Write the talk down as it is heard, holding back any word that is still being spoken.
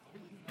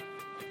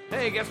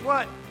Hey, guess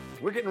what?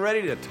 We're getting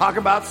ready to talk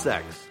about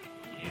sex.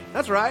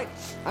 That's right.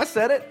 I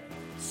said it.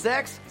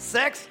 Sex,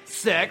 sex,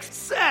 sex,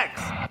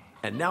 sex.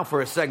 And now for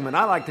a segment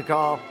I like to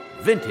call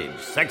Vintage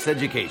Sex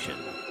Education.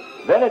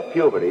 Then at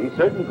puberty,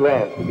 certain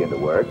glands begin to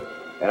work,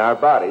 and our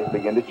bodies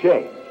begin to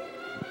change.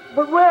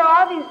 But where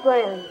are these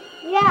glands?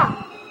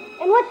 Yeah.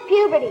 And what's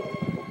puberty?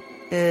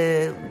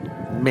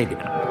 Maybe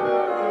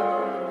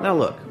not. Now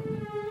look,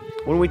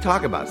 when we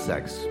talk about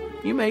sex,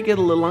 you may get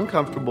a little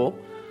uncomfortable,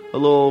 a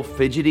little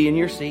fidgety in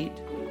your seat.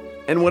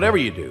 And whatever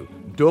you do,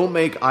 don't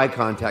make eye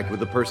contact with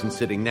the person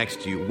sitting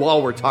next to you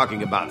while we're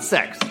talking about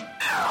sex.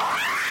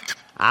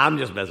 I'm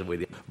just messing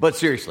with you. But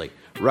seriously,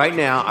 right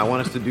now, I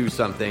want us to do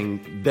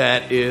something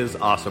that is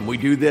awesome. We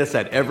do this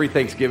at every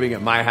Thanksgiving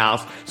at my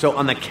house. So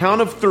on the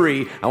count of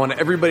 3, I want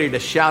everybody to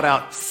shout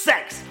out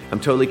sex. I'm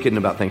totally kidding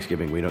about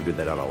Thanksgiving. We don't do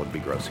that at all. It would be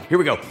gross. Here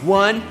we go.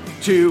 1,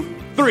 2,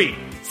 3.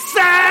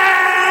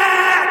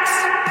 Sex!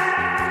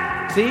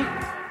 See?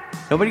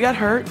 Nobody got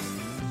hurt.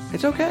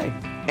 It's okay.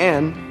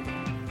 And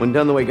when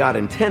done the way God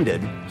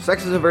intended,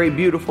 sex is a very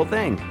beautiful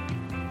thing.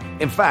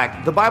 In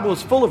fact, the Bible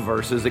is full of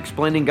verses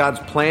explaining God's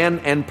plan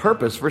and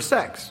purpose for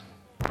sex.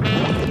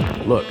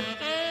 Look,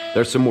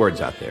 there's some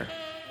words out there.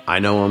 I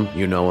know them,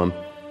 you know them,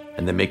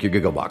 and they make your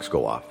giggle box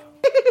go off.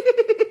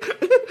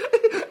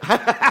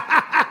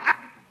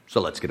 So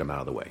let's get them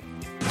out of the way.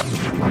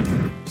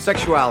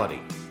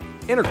 Sexuality,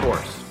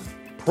 intercourse,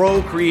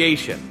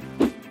 procreation,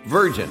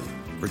 virgin,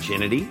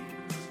 virginity,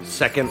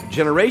 second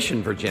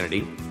generation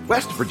virginity,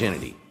 West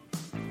virginity,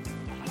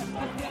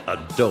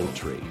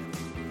 adultery,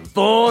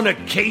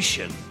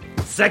 fornication,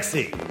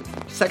 sexy,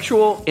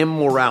 sexual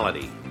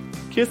immorality,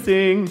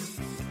 kissing.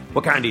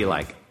 What kind do you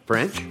like?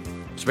 French,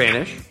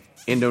 Spanish,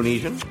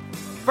 Indonesian,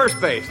 first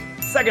base,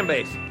 second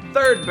base,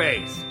 third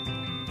base,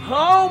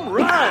 home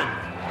run.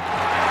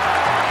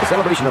 The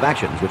celebration of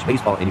actions which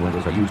baseball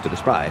innuendos are used to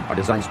describe are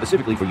designed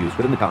specifically for use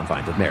within the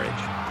confines of marriage.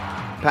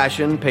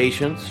 Passion,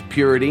 patience,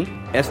 purity,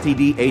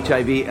 STD,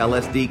 HIV,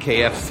 LSD,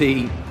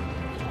 KFC.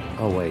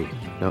 Oh, wait.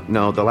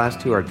 No, the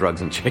last 2 are drugs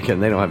and chicken.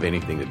 They don't have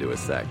anything to do with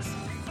sex.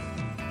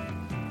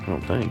 I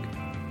don't think.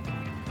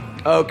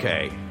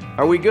 Okay,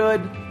 are we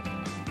good?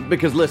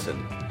 Because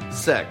listen,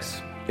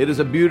 sex, it is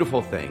a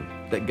beautiful thing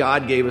that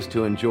God gave us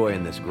to enjoy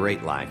in this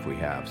great life we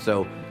have.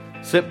 So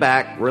sit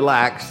back,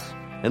 relax,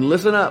 and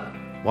listen up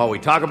while we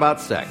talk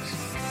about sex.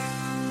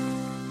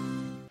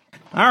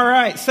 All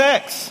right,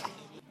 sex.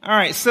 All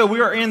right, so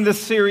we are in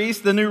this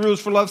series, The New Rules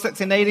for Love,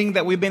 Sex, and Dating,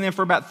 that we've been in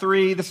for about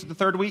 3. This is the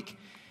 3rd week.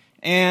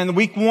 And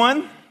week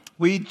 1,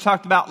 we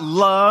talked about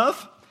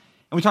love,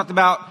 and we talked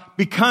about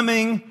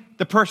becoming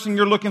the person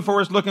you're looking for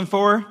is looking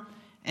for.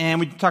 And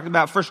we talked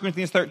about 1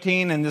 Corinthians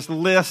 13 and this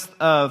list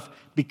of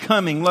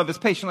becoming. Love is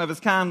patient, love is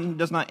kind,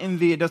 does not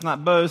envy, it does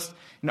not boast.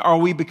 And are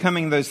we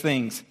becoming those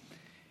things?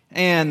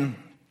 And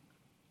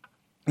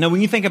you know,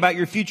 when you think about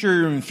your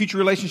future and future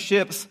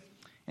relationships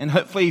and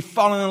hopefully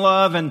falling in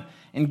love and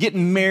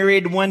getting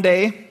married one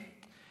day,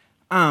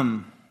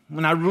 and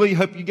I really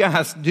hope you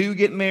guys do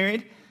get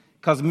married,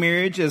 because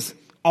marriage is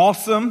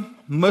awesome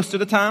most of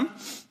the time.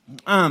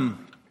 No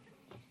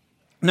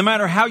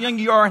matter how young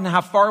you are and how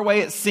far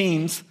away it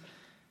seems,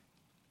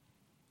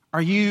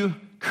 are you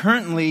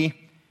currently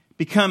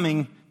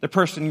becoming the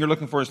person you're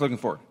looking for is looking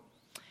for?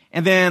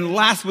 And then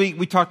last week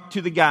we talked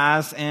to the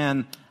guys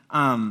and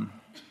on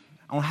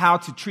how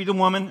to treat a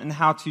woman and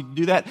how to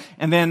do that.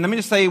 And then let me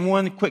just say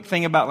one quick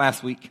thing about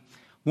last week.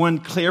 One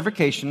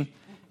clarification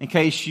in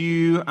case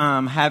you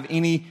have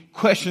any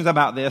questions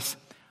about this.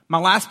 My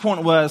last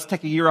point was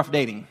take a year off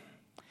dating.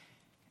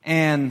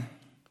 And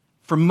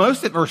for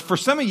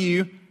some of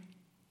you,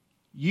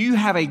 you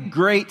have a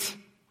great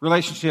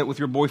relationship with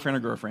your boyfriend or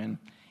girlfriend.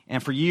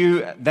 And for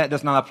you, that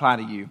does not apply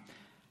to you.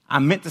 I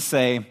meant to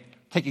say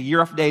take a year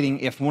off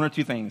dating if one or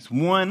two things.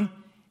 One,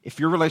 if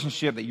your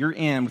relationship that you're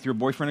in with your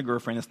boyfriend or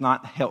girlfriend is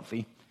not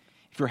healthy.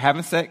 If you're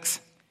having sex,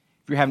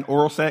 if you're having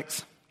oral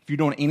sex, if you're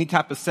doing any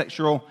type of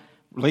sexual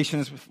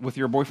relations with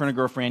your boyfriend or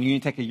girlfriend, you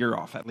need to take a year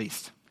off at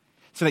least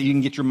so that you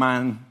can get your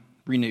mind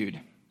renewed.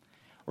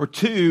 Or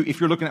 2, if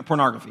you're looking at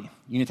pornography,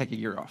 you need to take a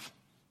year off.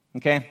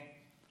 Okay?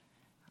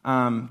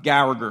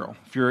 Guy or girl.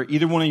 If you're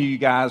either one of you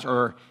guys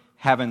are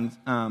having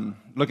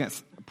looking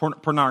at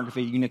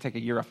pornography, you need to take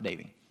a year off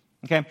dating.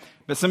 Okay?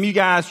 But some of you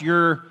guys,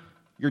 you're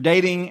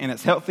dating and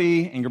it's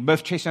healthy and you're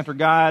both chasing after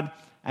God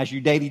as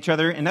you date each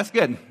other, and that's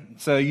good.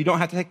 So you don't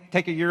have to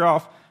take a year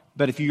off,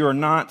 but if you are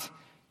not,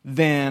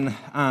 then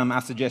I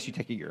suggest you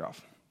take a year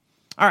off.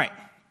 All right.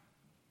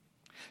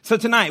 So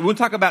tonight, we'll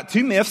talk about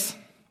 2 myths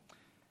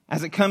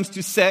as it comes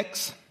to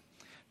sex.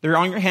 They're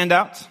on your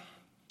handout.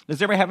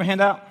 Does everybody have a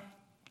handout?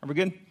 Are we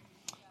good?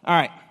 All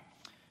right.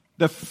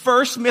 The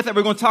first myth that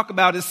we're going to talk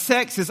about is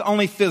sex is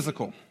only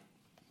physical.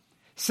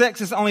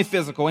 Sex is only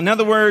physical. In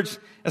other words,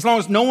 as long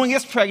as no one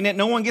gets pregnant,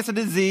 no one gets a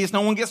disease,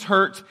 no one gets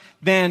hurt,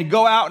 then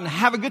go out and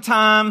have a good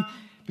time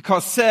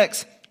because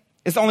sex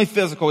is only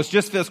physical. It's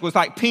just physical. It's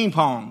like ping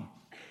pong.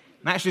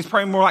 Actually, it's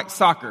probably more like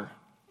soccer.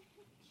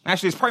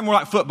 Actually, it's probably more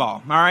like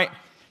football, all right?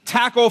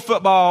 Tackle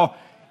football.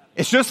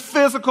 It's just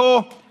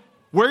physical.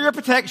 wear your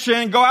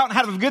protection, go out and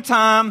have a good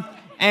time,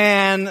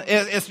 and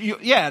it's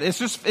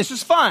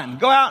just fun.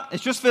 Go out,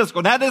 it's just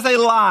physical. That is a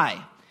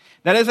lie.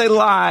 That is a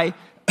lie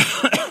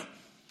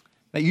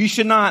that you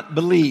should not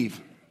believe.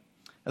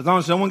 As long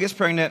as no one gets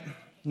pregnant,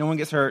 no one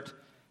gets hurt,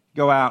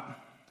 go out,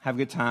 have a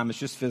good time. It's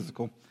just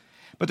physical.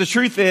 But the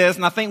truth is,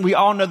 and I think we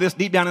all know this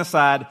deep down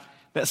inside,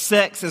 that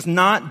sex is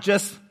not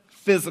just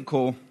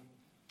physical.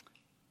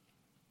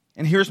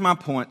 And here's my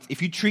point.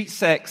 If you treat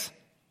sex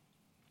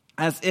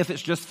as if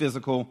it's just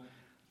physical,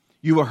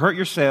 you will hurt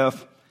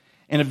yourself.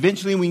 And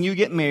eventually when you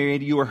get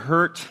married, you will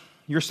hurt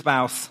your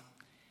spouse.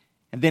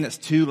 And then it's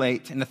too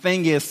late. And the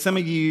thing is, some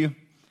of you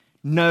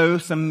know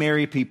some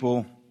married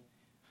people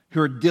who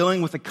are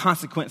dealing with the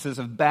consequences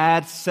of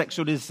bad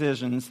sexual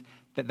decisions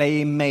that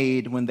they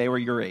made when they were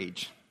your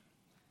age.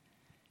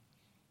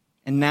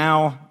 And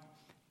now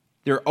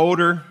they're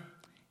older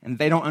and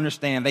they don't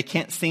understand. They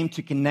can't seem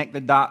to connect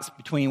the dots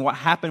between what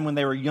happened when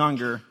they were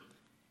younger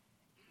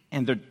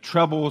and the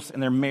troubles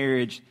in their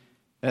marriage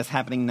that's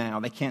happening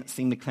now. They can't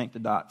seem to connect the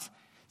dots.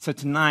 So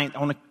tonight, I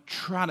want to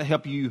try to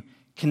help you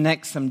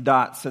connect some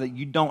dots so that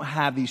you don't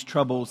have these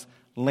troubles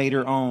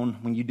later on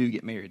when you do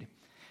get married.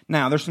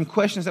 Now, there's some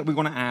questions that we're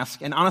going to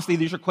ask, and honestly,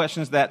 these are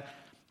questions that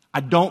I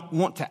don't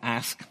want to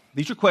ask.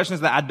 These are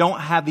questions that I don't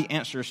have the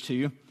answers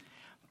to,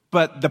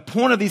 but the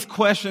point of these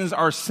questions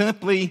are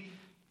simply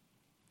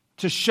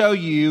to show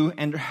you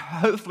and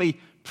hopefully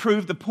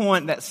prove the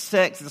point that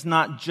sex is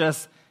not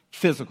just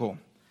physical.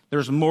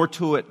 There's more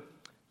to it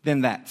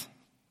than that.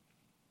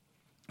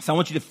 So I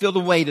want you to feel the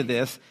weight of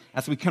this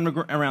as we come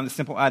around the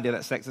simple idea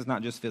that sex is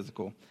not just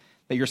physical,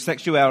 that your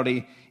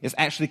sexuality is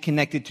actually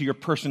connected to your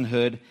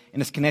personhood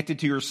and is connected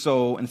to your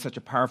soul in such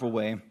a powerful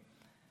way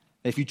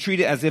that if you treat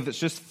it as if it's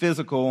just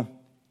physical,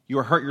 you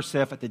will hurt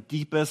yourself at the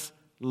deepest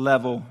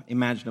level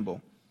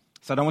imaginable.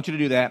 So I don't want you to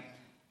do that,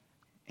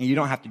 and you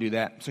don't have to do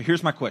that. So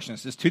here's my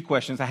questions. There's 2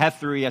 questions. I had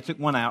 3. I took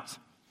one out.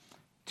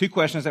 2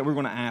 questions that we're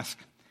going to ask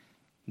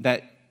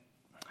that,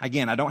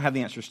 again, I don't have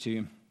the answers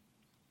to.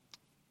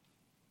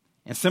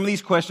 And some of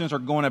these questions are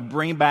going to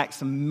bring back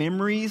some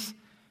memories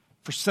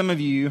for some of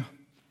you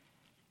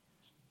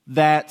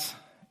that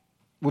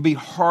will be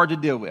hard to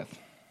deal with.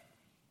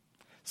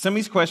 Some of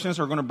these questions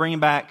are going to bring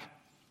back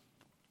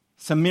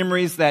some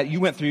memories that you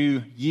went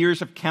through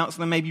years of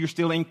counseling. Maybe you're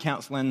still in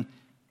counseling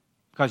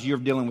because you're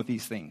dealing with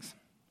these things.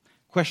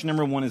 Question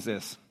number 1 is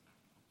this.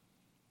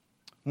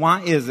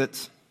 Why is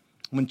it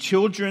when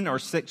children are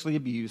sexually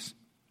abused,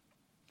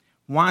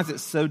 why is it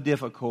so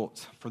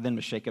difficult for them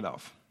to shake it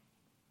off?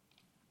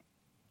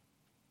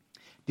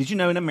 Did you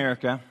know in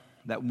America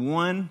that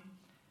 1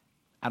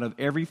 out of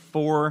every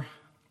 4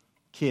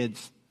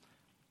 kids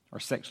are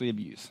sexually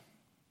abused?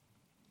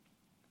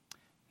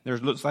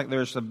 Looks like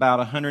there's about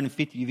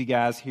 150 of you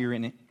guys here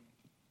in it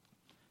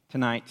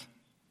tonight.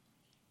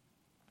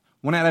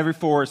 1 out of every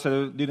 4,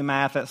 so do the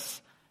math,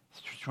 that's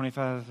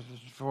 25,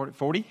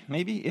 40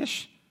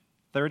 maybe-ish,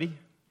 30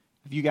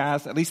 of you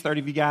guys, at least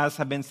 30 of you guys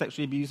have been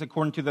sexually abused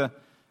according to the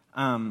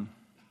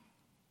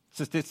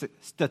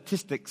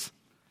statistics.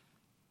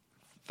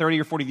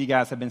 30 or 40 of you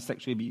guys have been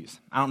sexually abused.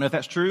 I don't know if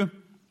that's true,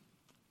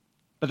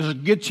 but there's a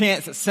good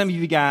chance that some of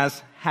you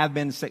guys have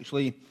been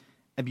sexually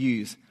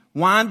abused.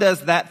 Why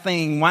does that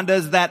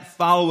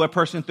follow a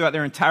person throughout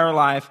their entire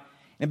life?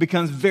 It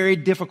becomes very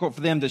difficult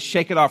for them to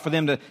shake it off, for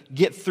them to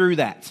get through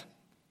that.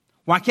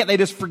 Why can't they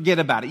just forget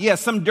about it? Yeah,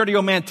 some dirty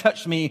old man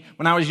touched me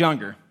when I was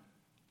younger.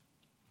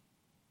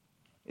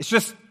 It's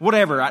just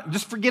whatever.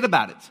 Just forget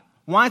about it.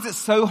 Why is it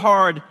so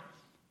hard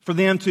for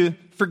them to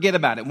forget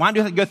about it? Why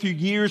do they go through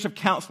years of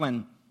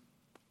counseling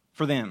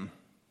for them?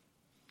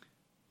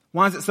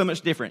 Why is it so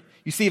much different?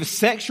 You see, if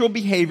sexual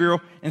behavior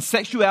and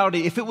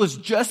sexuality, if it was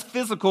just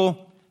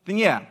physical, then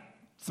yeah,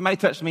 somebody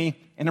touched me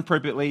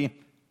inappropriately,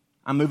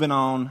 I'm moving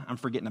on, I'm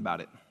forgetting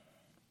about it.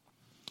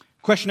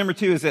 Question number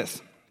 2 is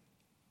this.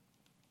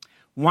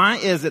 Why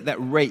is it that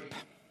rape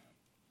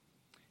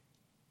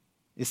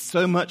is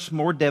so much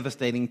more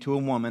devastating to a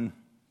woman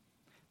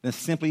than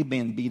simply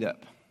being beat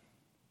up?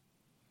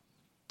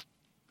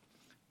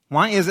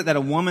 Why is it that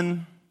a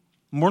woman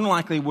more than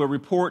likely will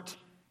report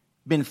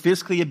being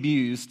physically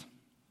abused,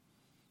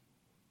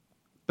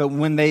 but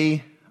when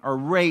they are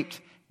raped,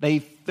 they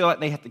feel like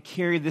they have to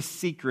carry this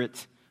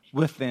secret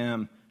with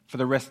them for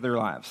the rest of their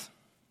lives?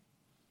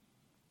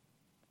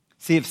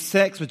 See, if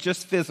sex was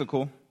just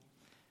physical,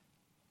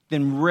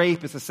 then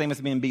rape is the same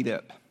as being beat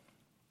up.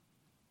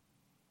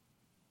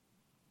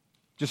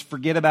 Just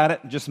forget about it.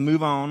 Just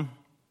move on.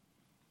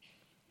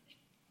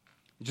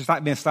 It's just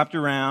like being slapped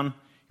around.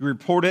 You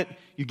report it.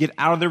 You get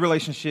out of the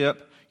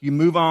relationship. You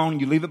move on.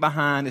 You leave it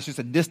behind. It's just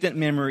a distant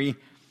memory.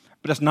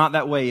 But it's not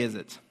that way, is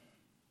it?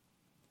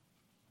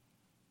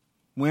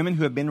 Women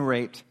who have been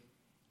raped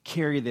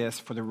carry this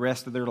for the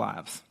rest of their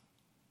lives.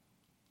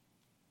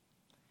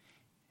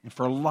 And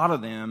for a lot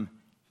of them,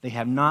 they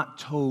have not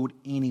told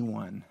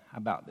anyone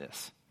about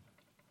this.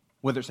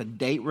 Whether it's a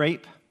date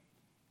rape,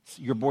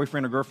 your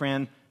boyfriend or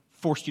girlfriend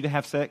forced you to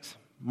have sex.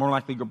 More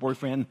likely your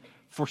boyfriend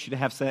forced you to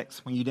have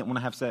sex when you didn't want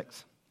to have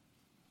sex.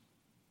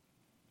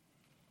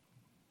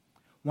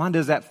 Why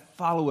does that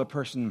follow a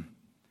person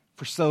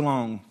for so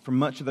long, for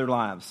much of their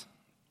lives?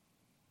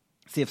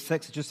 See, if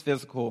sex is just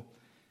physical,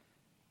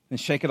 then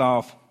shake it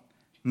off,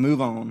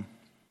 move on,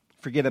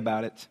 forget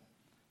about it.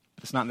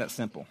 But it's not that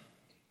simple.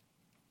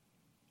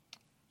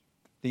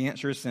 The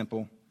answer is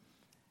simple.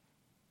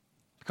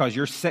 Because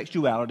your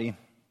sexuality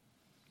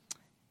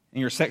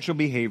and your sexual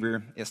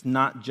behavior is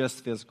not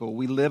just physical.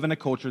 We live in a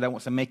culture that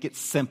wants to make it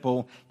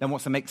simple, that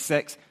wants to make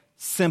sex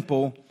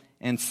simple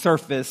and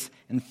surface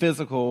and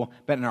physical,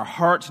 but in our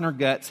hearts and our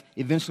guts,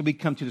 eventually we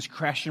come to this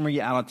crashing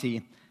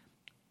reality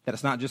that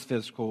it's not just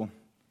physical,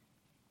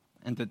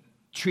 and to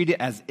treat it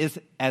as if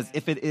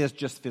it is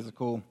just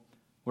physical,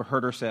 we'll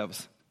hurt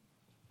ourselves.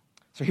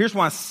 So here's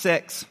why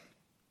sex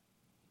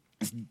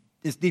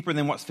is deeper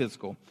than what's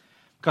physical.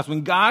 Because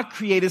when God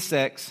created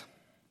sex,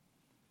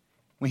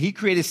 when he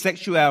created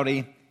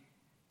sexuality,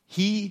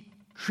 he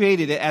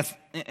created it as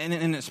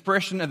an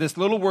expression of this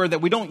little word that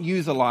we don't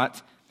use a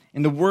lot,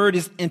 and the word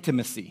is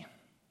intimacy.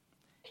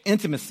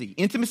 Intimacy.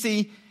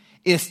 Intimacy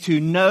is to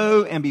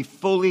know and be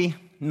fully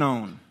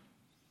known.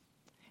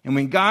 And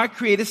when God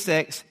created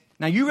sex,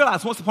 now you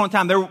realize once upon a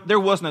time there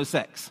was no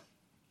sex.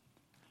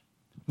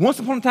 Once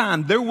upon a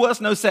time there was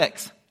no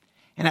sex.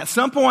 And at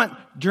some point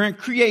during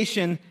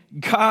creation,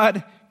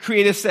 God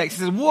created sex. He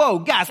says, whoa,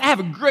 guys, I have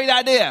a great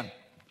idea.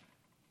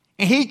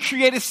 And he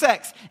created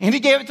sex. And he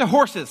gave it to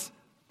horses.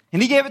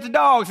 And he gave it to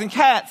dogs and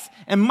cats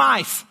and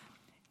mice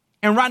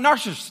and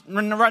rhinoceroses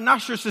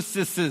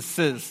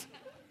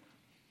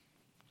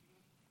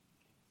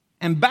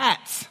and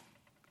bats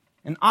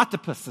and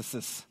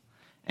octopuses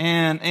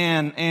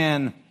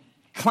and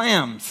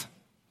clams,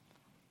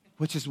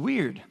 which is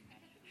weird.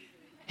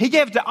 He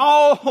gave it to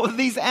all of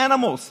these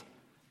animals,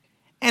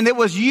 and it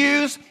was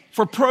used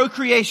for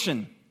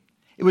procreation.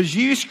 It was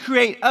used to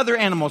create other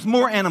animals,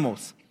 more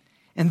animals.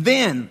 And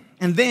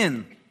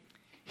then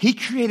he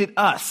created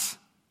us.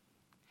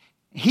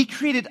 He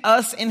created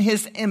us in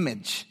his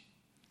image.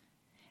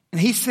 And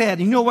he said,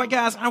 you know what,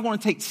 guys? I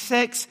want to take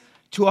sex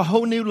to a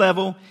whole new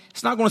level.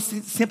 It's not going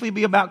to simply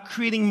be about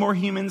creating more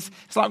humans.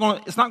 It's not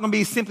going to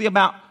be simply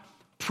about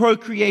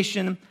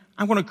procreation.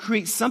 I'm going to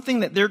create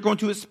something that they're going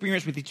to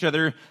experience with each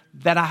other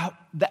that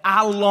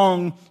I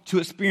long to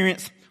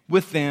experience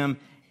with them.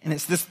 And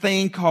it's this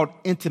thing called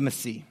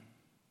intimacy.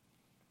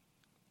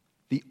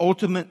 The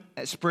ultimate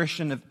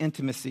expression of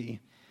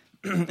intimacy.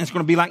 It's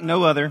going to be like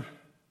no other.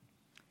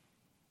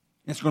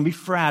 It's going to be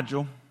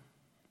fragile.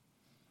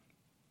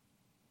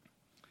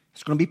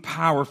 It's going to be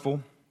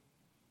powerful.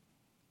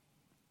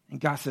 And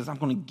God says, I'm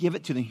going to give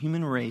it to the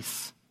human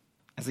race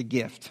as a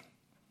gift.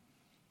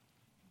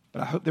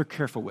 But I hope they're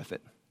careful with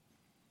it.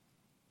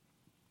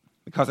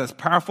 Because as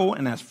powerful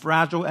and as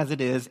fragile as it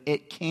is,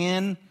 it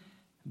can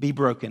be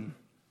broken.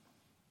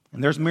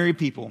 And there's married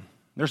people.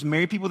 There's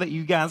married people that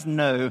you guys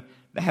know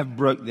that have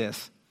broke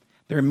this.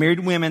 There are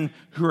married women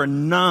who are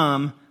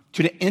numb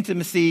to the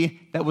intimacy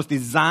that was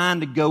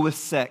designed to go with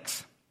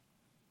sex.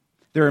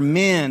 There are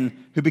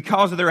men who,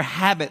 because of their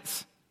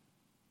habits,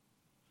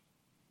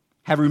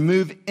 have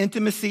removed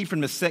intimacy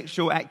from the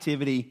sexual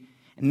activity,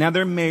 and now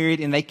they're married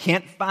and they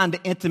can't find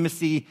the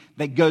intimacy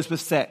that goes with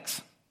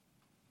sex.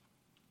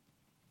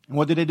 And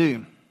what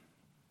do?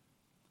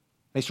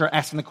 They start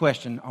asking the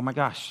question, oh my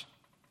gosh,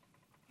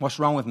 what's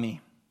wrong with me?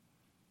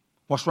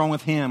 What's wrong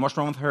with him? What's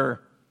wrong with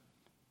her?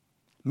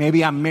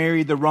 Maybe I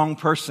married the wrong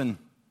person.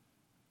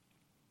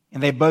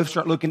 And they both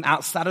start looking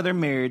outside of their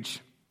marriage,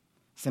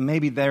 saying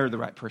maybe they're the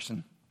right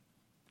person.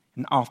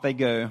 And off they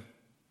go.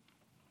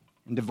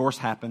 And divorce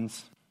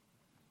happens.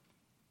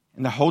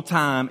 And the whole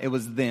time it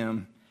was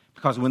them.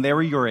 Because when they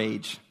were your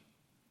age,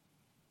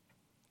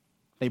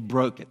 they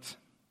broke it.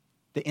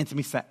 The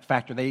intimacy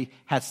factor. They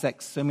had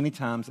sex so many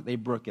times that they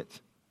broke it.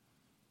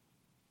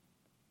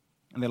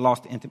 And they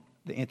lost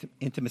the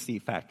intimacy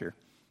factor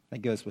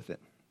that goes with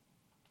it.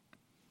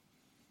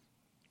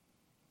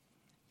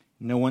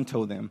 No one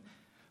told them.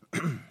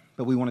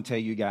 But we want to tell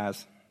you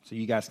guys, so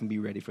you guys can be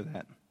ready for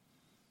that.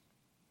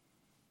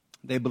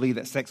 They believe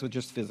that sex was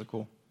just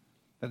physical,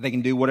 that they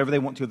can do whatever they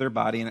want to with their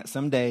body, and that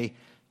someday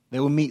they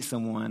will meet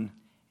someone,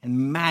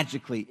 and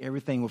magically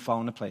everything will fall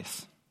into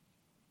place.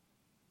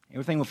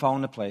 Everything will fall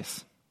into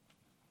place.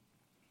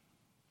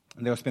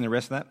 And they'll spend the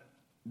rest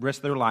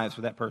of their lives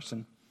with that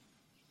person.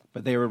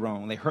 But they were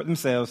wrong. They hurt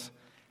themselves.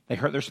 They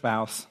hurt their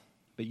spouse.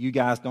 But you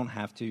guys don't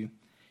have to.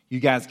 You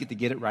guys get to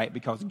get it right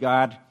because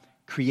God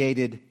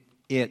created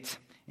it,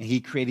 and he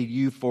created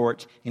you for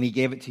it, and he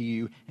gave it to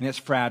you, and it's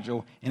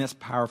fragile, and it's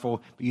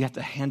powerful, but you have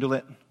to handle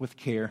it with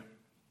care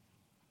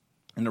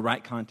in the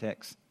right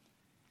context.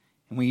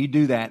 And when you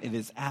do that, it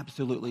is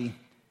absolutely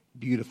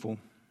beautiful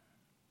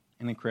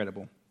and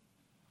incredible.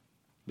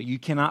 But you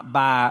cannot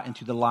buy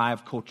into the lie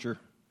of culture,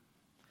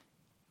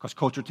 because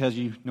culture tells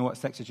you, you know what,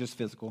 sex is just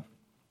physical.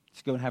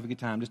 Just go and have a good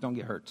time. Just don't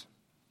get hurt.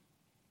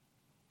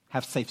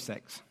 Have safe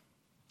sex.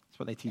 That's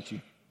what they teach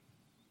you.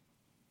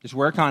 Just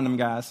wear a condom,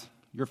 guys.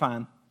 You're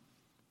fine.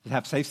 Just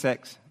have safe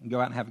sex and go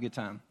out and have a good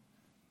time.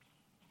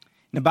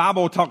 The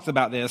Bible talks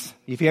about this.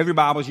 If you have your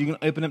Bibles, you can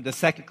open up to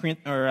 2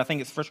 Corinthians, or I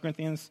think it's 1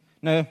 Corinthians.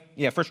 No,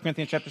 yeah, 1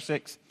 Corinthians chapter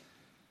 6.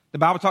 The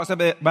Bible talks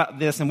about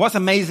this. And what's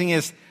amazing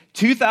is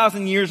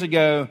 2,000 years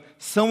ago,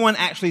 someone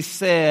actually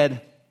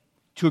said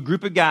to a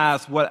group of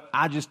guys what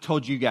I just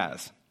told you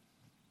guys.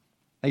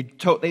 They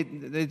talked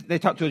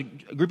to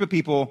a group of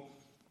people,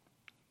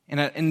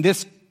 and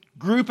this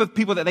group of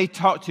people that they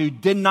talked to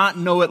did not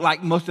know it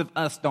like most of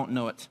us don't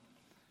know it.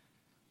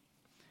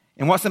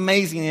 And what's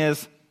amazing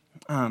is,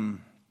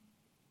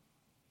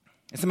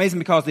 it's amazing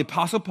because the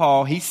Apostle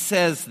Paul, he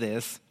says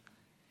this,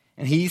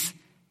 and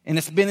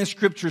it's been in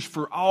scriptures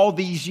for all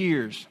these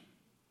years.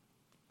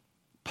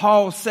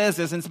 Paul says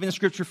this, and it's been in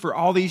scripture for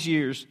all these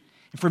years.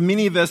 And for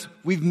many of us,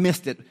 we've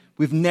missed it.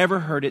 We've never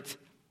heard it.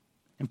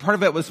 And part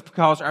of it was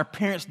because our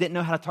parents didn't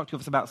know how to talk to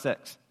us about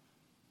sex.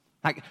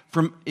 Like,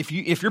 if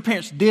your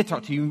parents did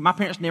talk to you, my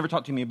parents never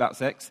talked to me about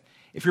sex.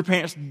 If your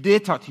parents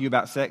did talk to you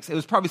about sex, it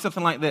was probably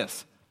something like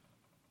this.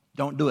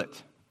 Don't do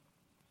it.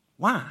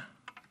 Why?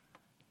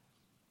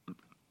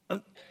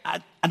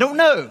 I don't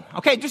know.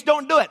 Okay, just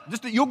don't do it.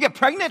 You'll get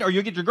pregnant or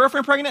you'll get your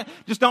girlfriend pregnant.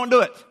 Just don't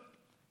do it.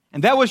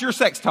 And that was your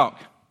sex talk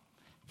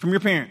from your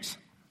parents.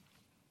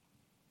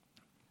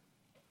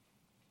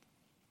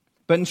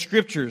 But in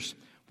scriptures,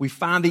 we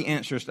find the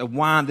answers of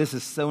why this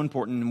is so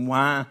important and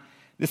why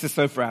this is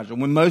so fragile.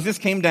 When Moses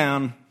came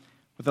down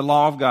with the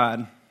law of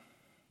God,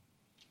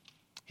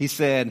 he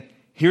said,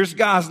 here's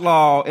God's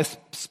law. It's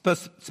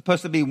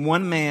supposed to be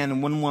one man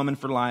and one woman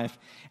for life.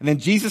 And then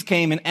Jesus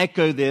came and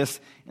echoed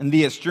this in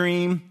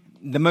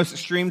the most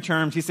extreme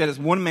terms. He said it's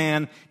one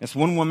man, it's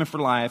one woman for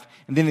life.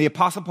 And then the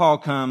Apostle Paul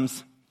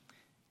comes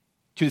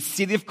to the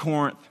city of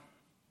Corinth,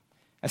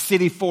 a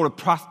city full of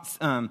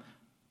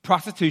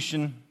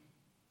prostitution,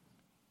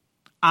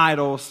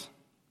 idols.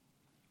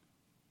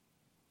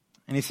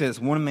 And he says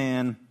one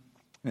man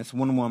and it's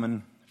one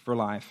woman for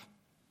life.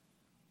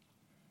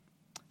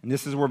 And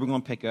this is where we're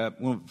going to pick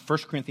up. 1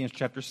 Corinthians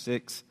chapter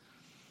 6.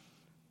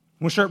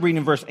 We'll start reading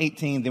in verse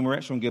 18, then we're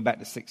actually going to go back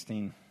to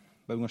 16.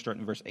 But we're going to start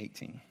in verse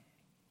 18.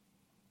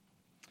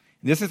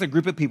 This is a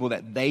group of people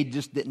that they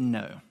just didn't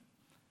know.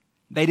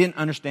 They didn't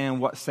understand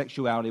what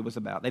sexuality was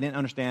about. They didn't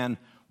understand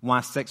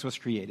why sex was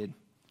created,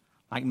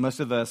 like most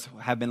of us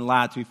have been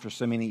lied to for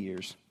so many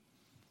years.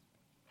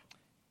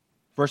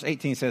 Verse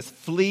 18 says,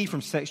 flee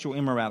from sexual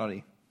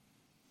immorality.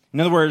 In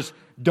other words,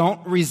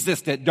 don't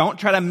resist it. Don't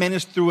try to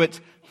manage through it.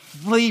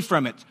 Flee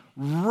from it.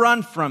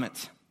 Run from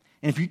it.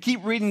 And if you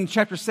keep reading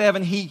chapter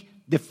 7, he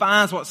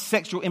defines what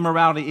sexual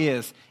immorality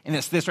is. And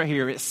it's this right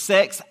here. It's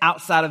sex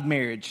outside of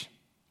marriage.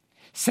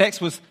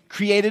 Sex was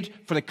created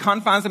for the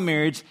confines of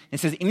marriage. And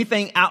says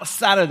anything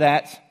outside of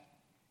that,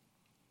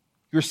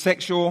 you're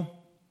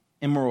sexual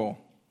immoral.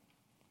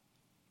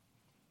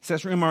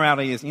 Sexual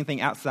immorality is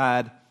anything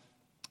outside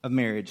of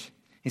marriage.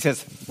 He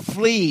says,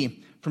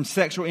 flee from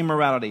sexual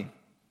immorality.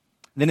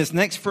 Then his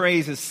next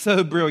phrase is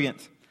so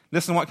brilliant.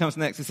 Listen to what comes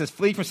next. It says,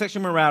 flee from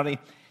sexual immorality.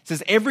 It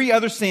says, every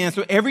other sin,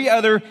 so every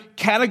other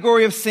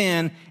category of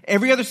sin,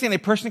 every other sin a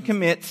person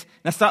commits.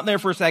 Now stop there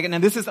for a second. Now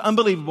this is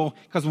unbelievable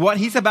because what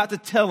he's about to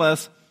tell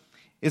us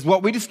is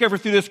what we discovered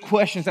through those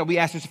questions that we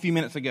asked just a few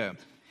minutes ago.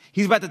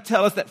 He's about to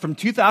tell us that from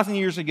 2,000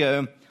 years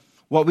ago,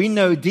 what we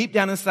know deep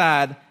down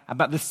inside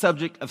about the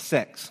subject of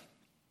sex.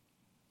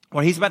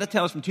 What he's about to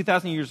tell us from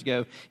 2,000 years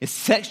ago is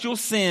sexual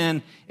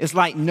sin is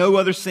like no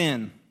other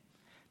sin.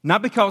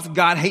 Not because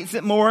God hates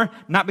it more,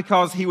 not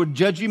because he would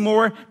judge you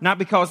more, not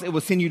because it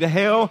will send you to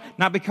hell,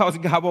 not because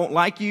God won't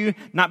like you,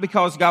 not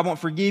because God won't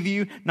forgive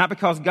you, not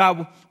because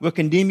God will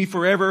condemn you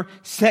forever.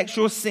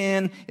 Sexual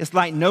sin is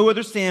like no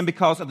other sin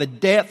because of the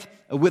depth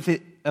of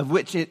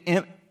which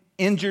it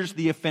injures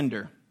the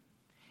offender.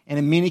 And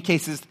in many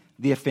cases,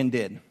 the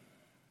offended.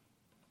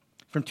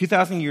 From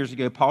 2,000 years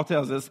ago, Paul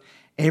tells us,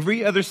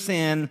 every other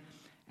sin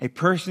a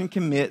person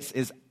commits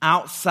is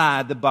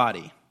outside the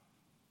body.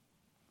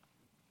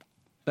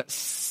 But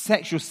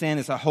sexual sin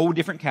is a whole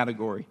different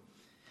category.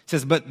 It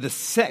says, but the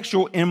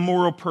sexual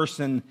immoral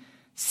person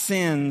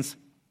sins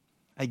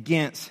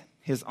against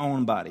his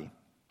own body.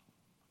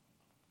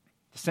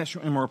 The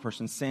sexual immoral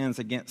person sins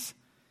against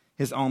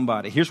his own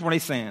body. Here's what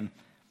he's saying.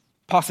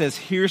 Paul says,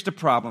 here's the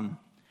problem.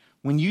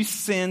 When you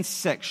sin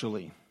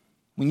sexually,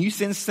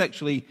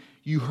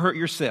 you hurt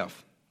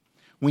yourself.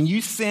 When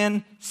you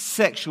sin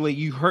sexually,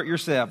 you hurt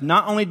yourself.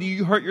 Not only do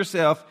you hurt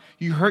yourself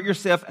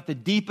at the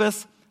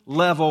deepest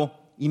level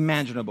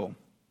imaginable.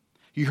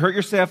 You hurt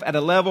yourself at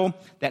a level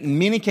that in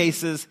many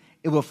cases,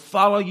 it will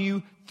follow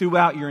you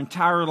throughout your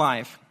entire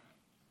life.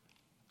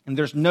 And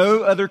there's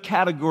no other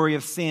category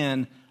of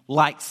sin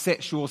like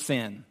sexual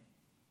sin.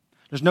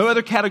 There's no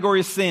other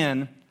category of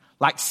sin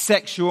like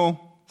sexual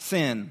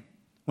sin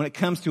when it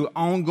comes to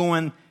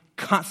ongoing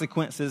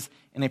consequences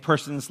in a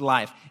person's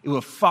life. It will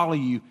follow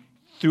you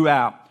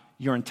throughout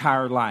your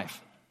entire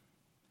life,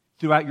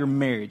 throughout your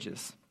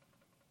marriages.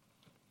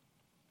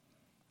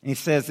 And he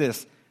says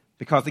this,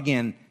 because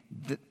again,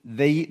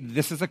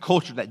 this is a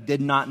culture that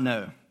did not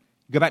know.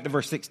 Go back to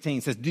verse 16.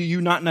 It says, do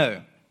you not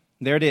know?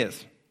 There it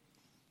is.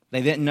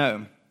 They didn't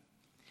know.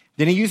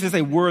 Then he uses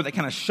a word that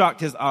kind of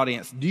shocked his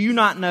audience. Do you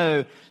not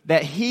know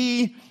that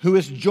he who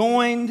is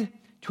joined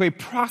to a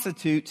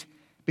prostitute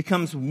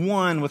becomes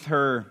one with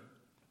her,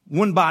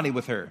 one body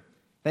with her?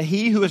 That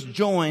he who is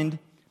joined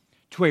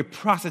to a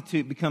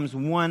prostitute becomes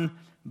one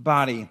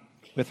body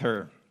with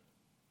her.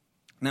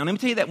 Now, let me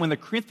tell you that when the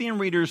Corinthian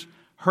readers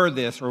heard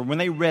this, or when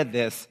they read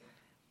this,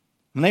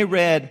 when they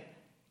read,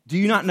 do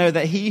you not know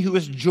that he who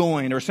is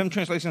joined, or some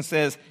translation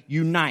says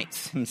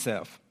unites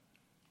himself.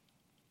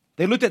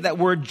 They looked at that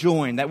word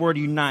join, that word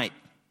unite.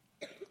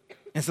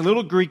 It's a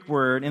little Greek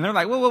word, and they're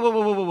like,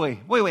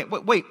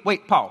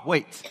 wait, Paul,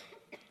 wait.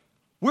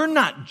 We're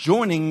not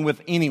joining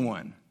with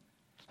anyone.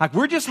 Like,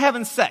 we're just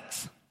having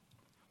sex.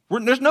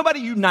 There's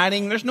nobody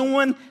uniting. There's no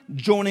one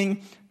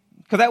joining.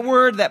 Because that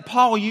word that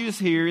Paul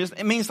used here,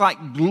 it means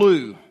like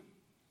glue,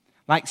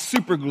 like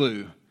super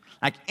glue,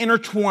 like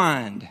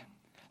intertwined,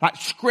 like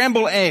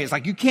scrambled eggs,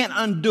 like you can't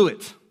undo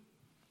it.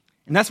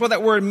 And that's what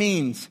that word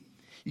means.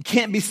 You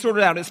can't be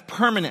sorted out. It's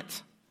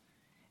permanent.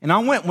 And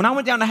when I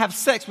went down to have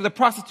sex with a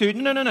prostitute,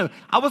 no.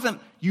 I wasn't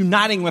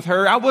uniting with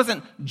her. I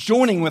wasn't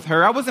joining with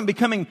her. I wasn't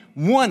becoming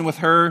one with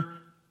her.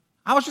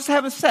 I was just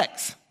having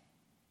sex.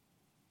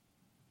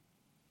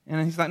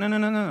 And he's like,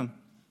 no.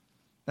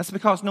 That's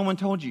because no one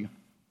told you.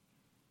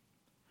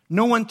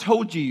 No one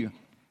told you.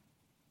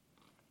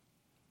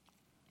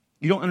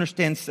 You don't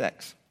understand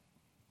sex.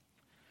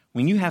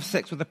 When you have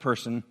sex with a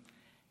person,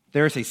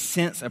 there is a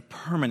sense of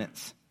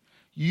permanence.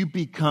 You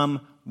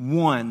become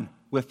one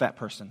with that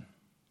person.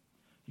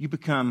 You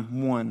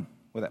become one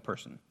with that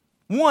person.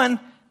 One,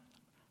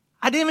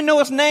 I didn't even know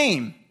his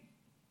name.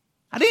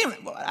 I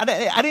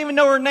didn't even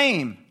know her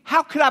name.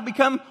 How could I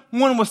become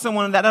one with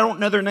someone that I don't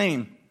know their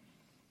name?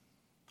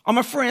 All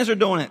my friends are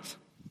doing it.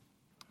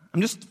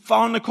 I'm just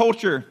following the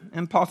culture.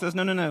 And Paul says,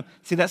 no.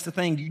 See, that's the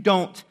thing. You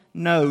don't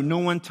know. No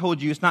one told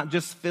you. It's not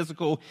just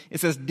physical.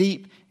 It's as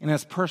deep and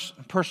as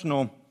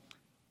personal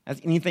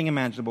as anything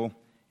imaginable.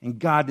 And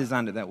God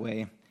designed it that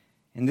way.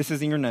 And this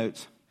is in your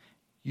notes.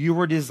 You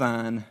were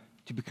designed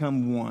to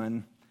become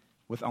one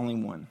with only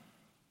one.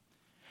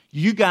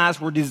 You guys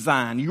were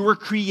designed. You were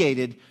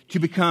created to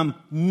become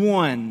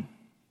one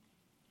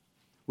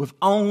with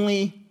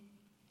only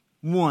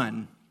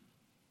one.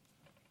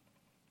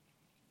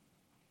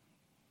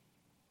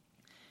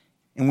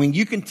 And when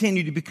you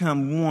continue to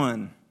become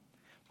one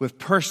with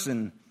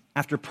person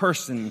after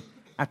person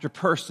after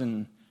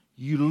person,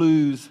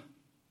 you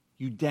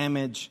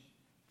damage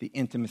the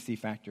intimacy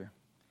factor.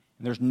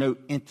 And there's no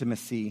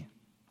intimacy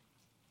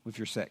with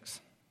your sex.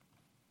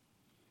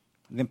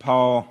 And then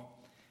Paul,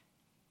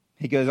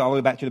 he goes all the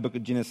way back to the book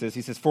of Genesis.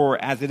 He says,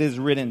 for as it is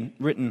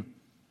written,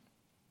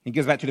 he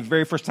goes back to the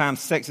very first time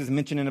sex is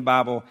mentioned in the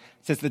Bible.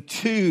 It says the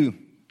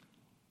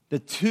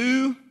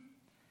two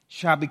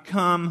shall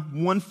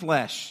become one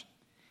flesh.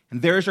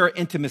 And there's our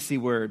intimacy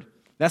word.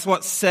 That's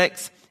what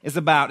sex is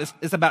about.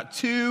 It's about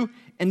two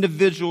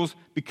individuals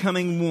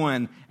becoming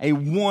one, a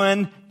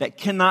one that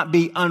cannot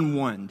be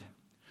unoned.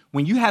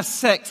 When you have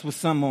sex with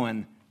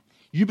someone,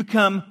 you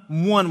become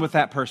one with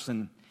that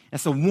person.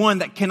 It's a one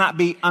that cannot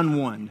be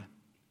unoned.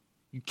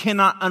 You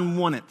cannot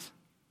unone it.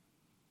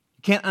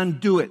 You can't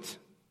undo it.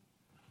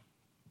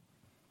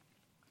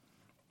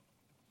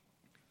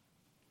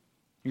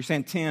 You're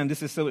saying, Tim,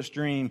 this is so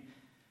extreme.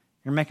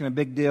 You're making a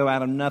big deal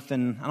out of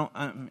nothing.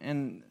 I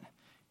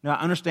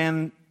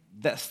understand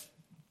that's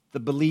the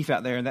belief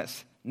out there, and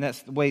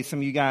that's the way some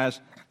of you guys,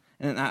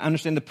 and I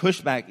understand the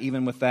pushback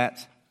even with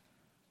that.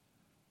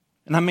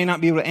 And I may not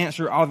be able to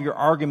answer all of your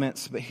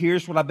arguments, but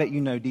here's what I bet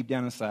you know deep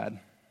down inside.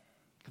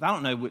 Because I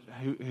don't know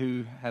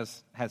who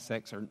has had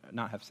sex or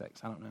not have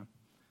sex. I don't know.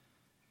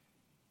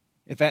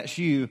 If that's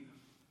you,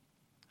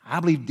 I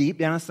believe deep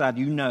down inside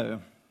you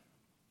know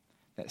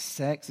that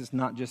sex is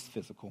not just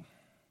physical.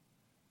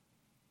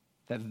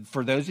 That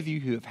for those of you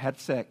who have had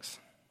sex,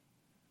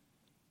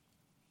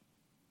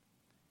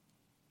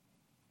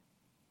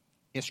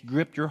 it's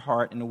gripped your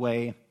heart in a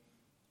way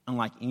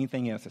unlike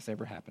anything else that's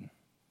ever happened.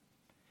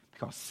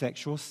 Because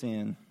sexual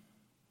sin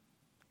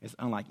is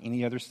unlike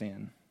any other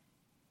sin.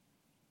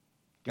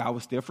 God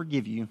will still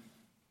forgive you.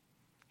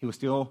 He will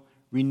still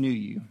renew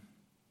you.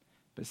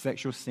 But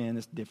sexual sin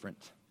is different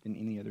than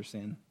any other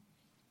sin.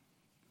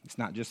 It's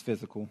not just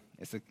physical.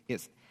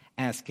 It's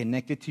as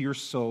connected to your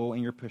soul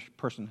and your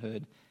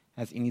personhood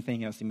as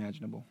anything else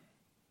imaginable.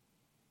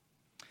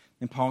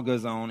 Then Paul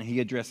goes on and he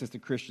addresses the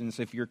Christians.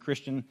 So if you're a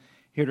Christian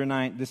here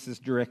tonight, this is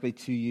directly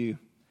to you.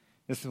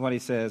 This is what he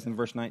says in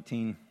verse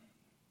 19.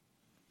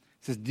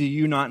 He says, do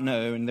you not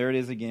know, and there it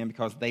is again,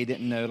 because they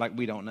didn't know like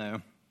we don't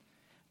know.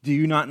 Do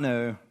you not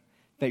know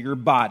that your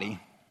body,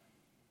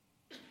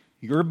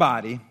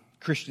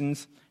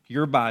 Christians,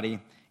 your body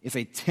is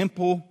a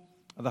temple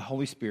of the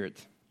Holy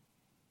Spirit?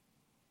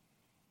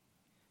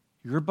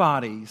 Your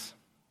bodies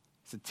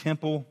is a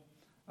temple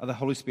of the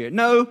Holy Spirit.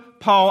 No,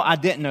 Paul, I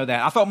didn't know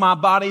that. I thought my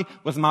body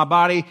was my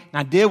body, and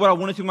I did what I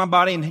wanted to with my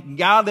body, and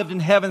God lived in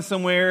heaven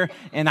somewhere,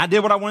 and I did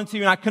what I wanted to,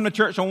 and I come to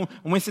church on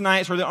Wednesday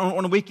nights or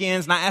on the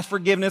weekends, and I asked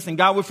forgiveness, and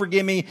God would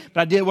forgive me,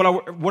 but I did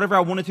whatever I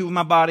wanted to with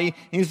my body.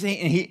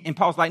 And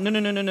Paul's like,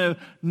 no.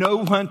 No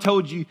one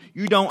told you.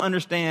 You don't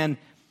understand.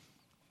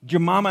 Did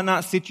your mama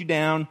not sit you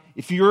down?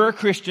 If you're a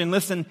Christian,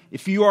 listen,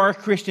 if you are a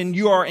Christian,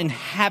 you are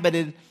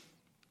inhabited.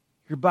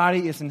 Your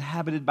body is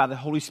inhabited by the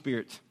Holy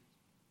Spirit.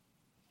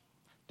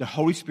 The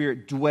Holy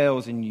Spirit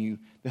dwells in you.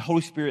 The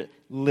Holy Spirit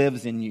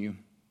lives in you.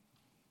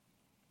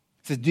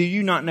 It says, do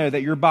you not know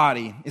that your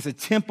body is a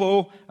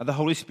temple of the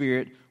Holy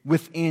Spirit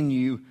within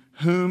you,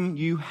 whom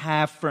you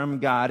have from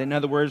God? In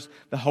other words,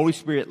 the Holy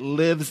Spirit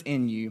lives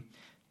in you.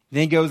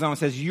 Then he goes on and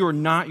says, you are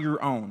not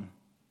your own.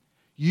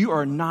 You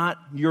are not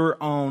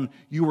your own.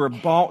 You were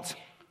bought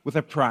with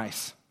a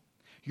price.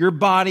 Your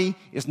body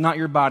is not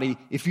your body.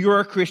 If you are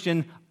a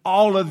Christian,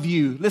 all of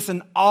you,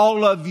 listen,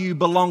 all of you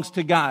belongs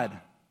to God.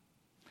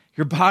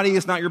 Your body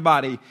is not your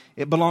body.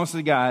 It belongs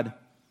to God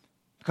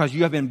because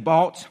you have been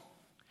bought,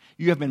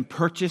 you have been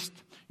purchased,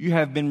 you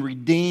have been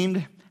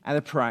redeemed at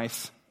a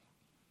price.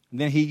 And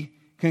then he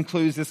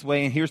concludes this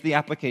way, and here's the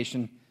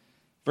application.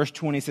 Verse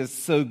 20 says,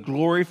 so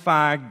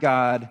glorify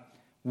God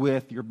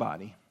with your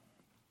body.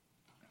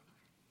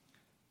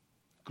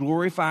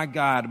 Glorify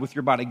God with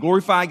your body.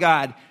 Glorify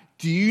God.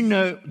 Do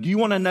you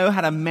want to know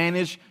how to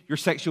manage your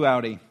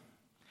sexuality,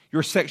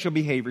 your sexual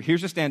behavior?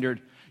 Here's the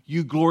standard.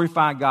 You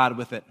glorify God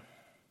with it.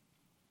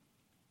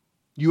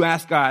 You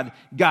ask God,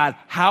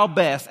 how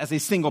best as a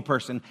single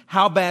person,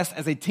 how best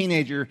as a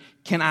teenager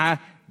can I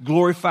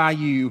glorify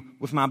you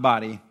with my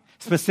body?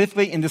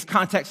 Specifically in this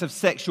context of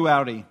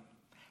sexuality,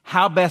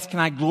 how best can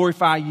I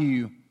glorify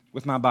you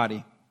with my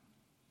body?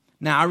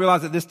 Now, I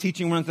realize that this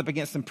teaching runs up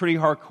against some pretty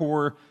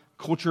hardcore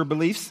culture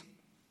beliefs,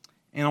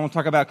 and I want to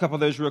talk about a couple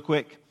of those real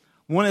quick.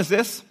 One is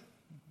this.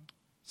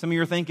 Some of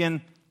you are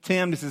thinking,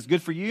 Tim, this is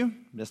good for you,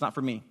 but it's not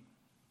for me.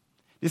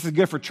 This is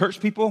good for church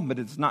people, but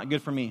it's not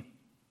good for me.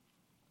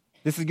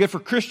 This is good for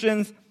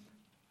Christians,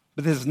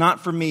 but this is not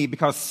for me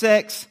because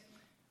sex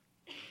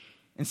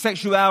and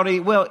sexuality,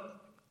 well,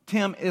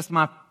 Tim, it's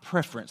my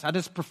preference. I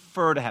just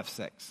prefer to have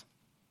sex.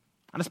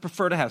 Let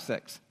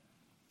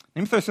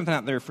me throw something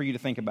out there for you to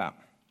think about.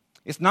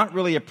 It's not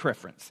really a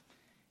preference.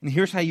 And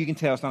here's how you can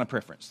tell it's not a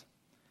preference.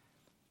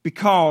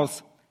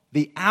 Because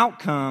the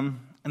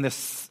outcome and the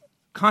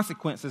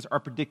consequences are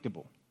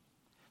predictable.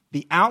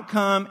 The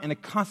outcome and the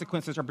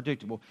consequences are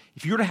predictable.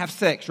 If you were to have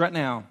sex right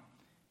now,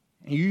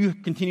 and you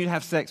continue to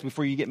have sex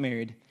before you get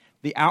married,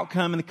 the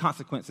outcome and the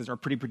consequences are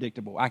pretty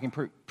predictable. I can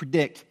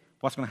predict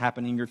what's going to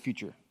happen in your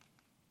future.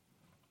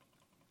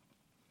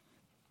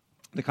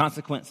 The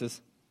consequences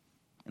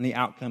and the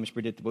outcome is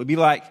predictable. It'd be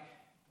like,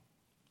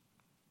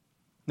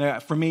 now,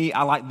 for me,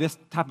 I like this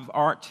type of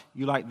art.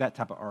 You like that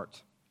type of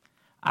art.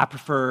 I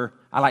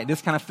like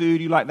this kind of food.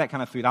 You like that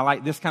kind of food. I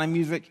like this kind of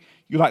music.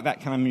 You like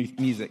that kind of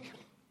music.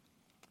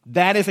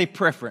 That is a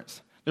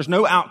preference. There's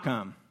no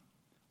outcome.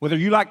 Whether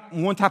you like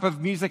one type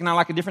of music and I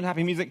like a different type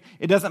of music,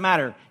 it doesn't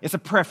matter. It's a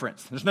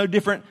preference. There's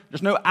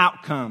no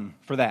outcome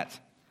for that.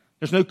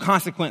 There's no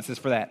consequences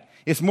for that.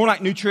 It's more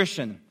like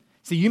nutrition.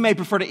 See, you may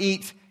prefer to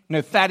eat,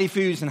 fatty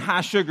foods and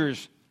high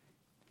sugars.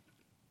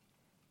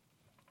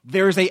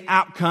 There is an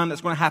outcome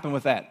that's going to happen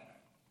with that.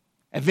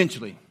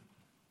 Eventually.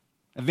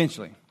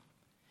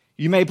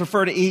 You may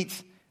prefer to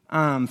eat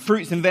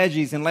fruits and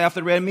veggies and lay off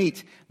the red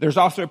meat. There's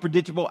also a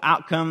predictable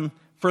outcome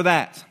for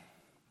that.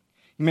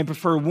 You may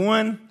prefer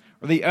one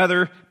or the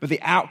other, but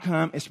the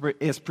outcome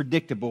is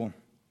predictable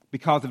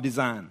because of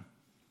design.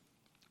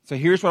 So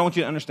here's what I want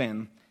you to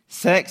understand.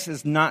 Sex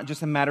is not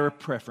just a matter of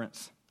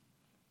preference.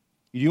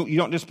 You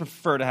don't just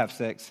prefer to have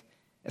sex.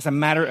 It's a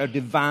matter of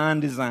divine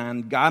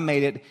design. God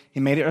made it. He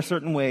made it a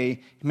certain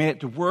way. He made it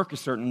to work a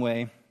certain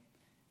way.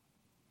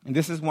 And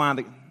this is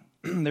why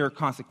there are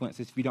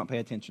consequences if you don't pay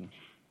attention.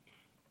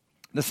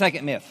 The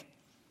second myth.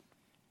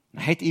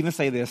 I hate to even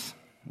say this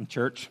in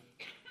church.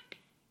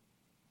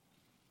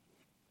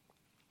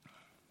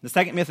 The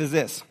second myth is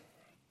this.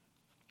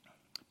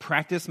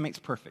 Practice makes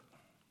perfect.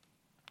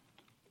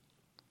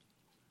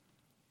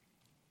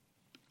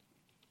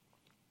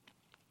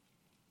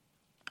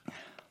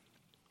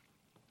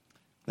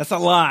 That's a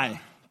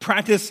lie.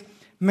 Practice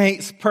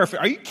makes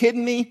perfect. Are you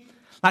kidding me?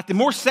 Like the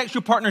more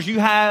sexual partners you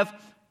have,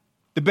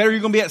 the better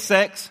you're going to be at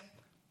sex.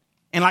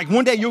 And like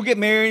one day you'll get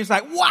married and it's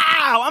like,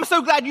 wow, I'm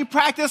so glad you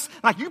practice.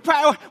 Like we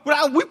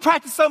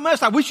practice so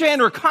much. Like we should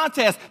enter a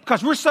contest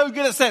because we're so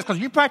good at sex because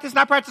you practice and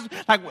I practice.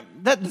 Like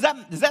does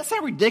that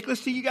sound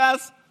ridiculous to you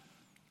guys?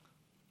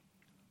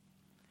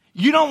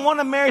 You don't want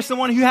to marry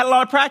someone who had a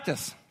lot of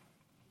practice.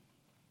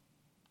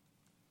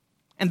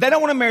 And they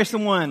don't want to marry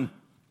someone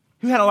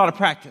who had a lot of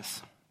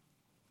practice.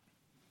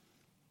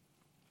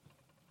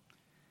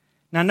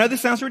 Now I know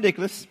this sounds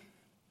ridiculous,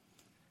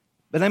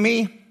 but let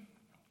me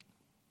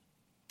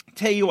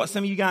tell you what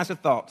some of you guys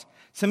have thought.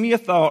 Some of you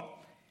have thought,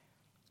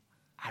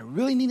 I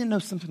really need to know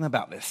something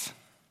about this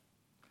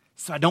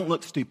so I don't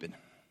look stupid.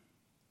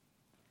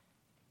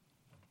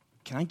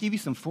 can I give you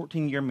some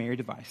 14-year married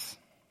advice?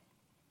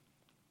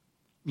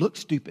 Look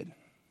stupid.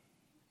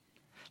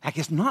 Like,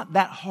 it's not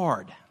that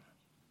hard.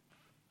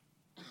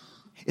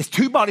 It's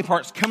two body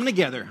parts coming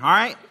together, all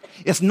right?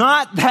 It's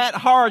not that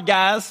hard,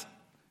 guys.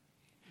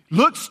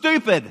 Look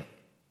stupid.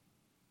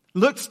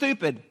 Look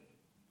stupid.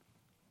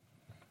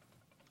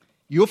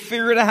 You'll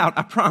figure it out,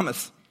 I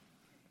promise.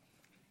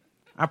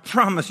 I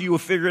promise you will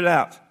figure it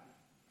out.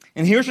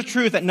 And here's the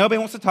truth that nobody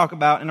wants to talk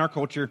about in our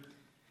culture.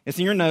 It's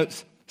in your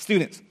notes.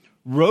 Students,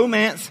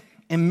 romance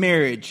and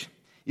marriage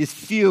is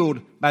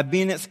fueled by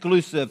being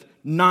exclusive,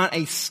 not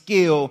a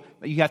skill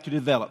that you have to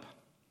develop.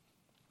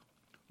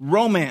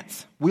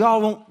 Romance. We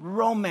all want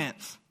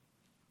romance.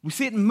 We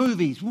see it in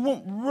movies. We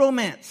want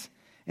romance.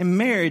 And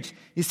marriage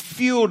is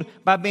fueled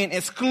by being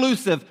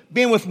exclusive,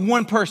 being with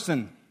one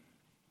person,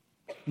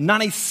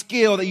 not a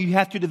skill that you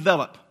have to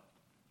develop.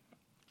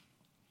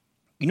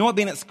 You know what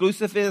being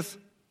exclusive is?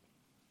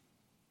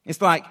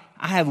 It's like,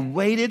 I have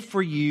waited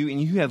for you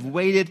and you have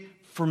waited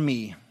for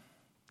me.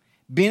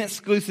 Being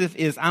exclusive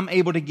is I'm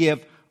able to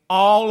give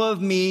all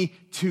of me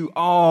to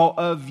all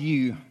of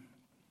you.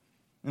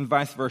 And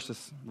vice versa.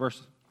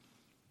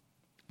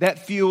 That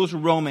fuels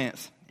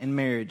romance and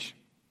marriage.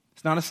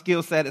 It's not a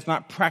skill set. It's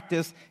not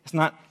practice. It's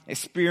not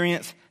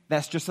experience.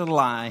 That's just a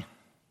lie.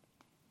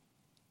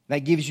 That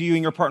gives you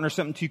and your partner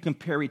something to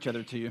compare each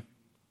other to.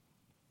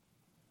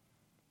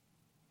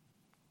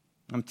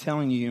 I'm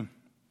telling you,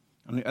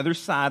 on the other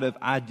side of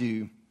I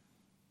do,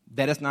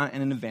 that is not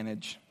an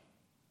advantage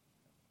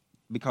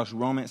because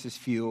romance is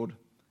fueled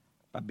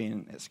by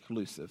being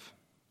exclusive.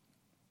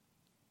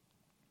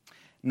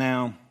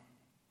 Now,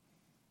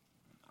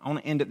 I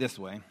want to end it this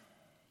way.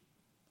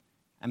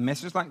 A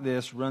message like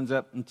this runs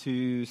up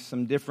into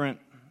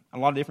a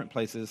lot of different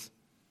places.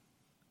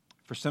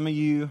 For some of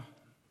you,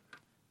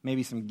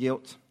 maybe some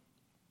guilt,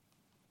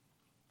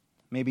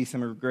 maybe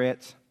some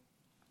regret,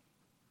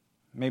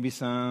 maybe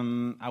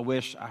some, I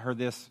wish I heard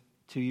this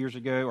 2 years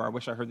ago, or I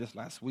wish I heard this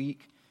last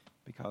week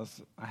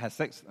because I had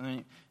sex.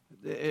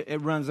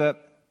 It runs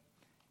up.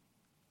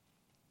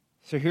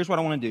 So here's what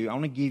I want to do. I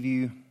want to give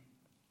you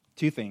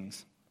two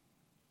things.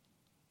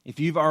 If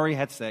you've already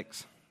had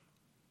sex,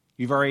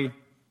 you've already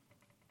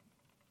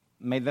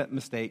made that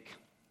mistake,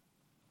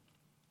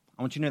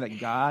 I want you to know that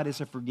God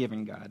is a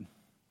forgiving God.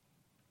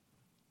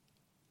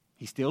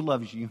 He still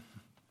loves you.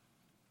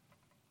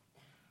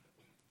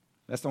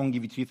 That's why I want to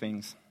give you two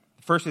things.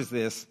 The first is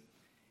this.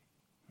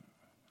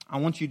 I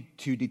want you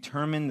to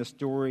determine the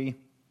story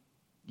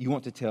you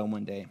want to tell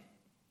one day.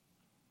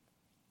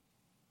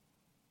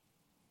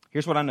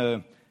 Here's what I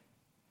know.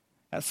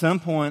 At some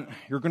point,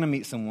 you're going to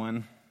meet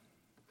someone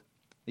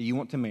that you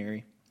want to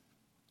marry,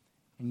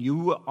 and you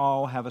will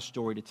all have a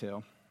story to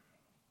tell.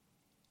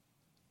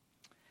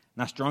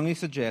 And I strongly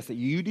suggest that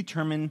you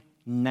determine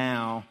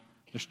now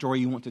the story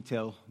you want to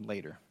tell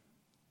later.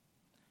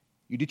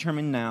 You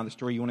determine now the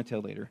story you want to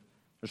tell later.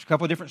 There's a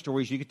couple of different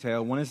stories you could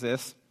tell. One is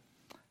this.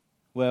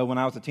 Well, when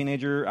I was a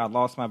teenager, I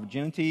lost my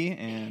virginity,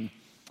 and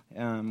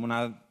when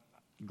I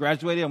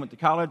graduated, I went to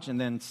college, and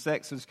then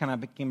sex just kind of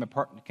became a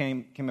part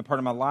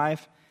of my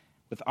life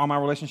with all my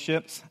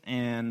relationships.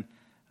 And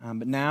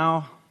but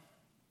now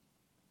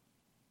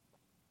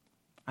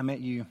I met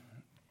you.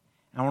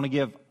 I want to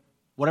give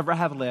whatever I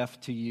have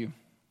left to you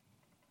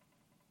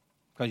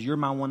because you're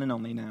my one and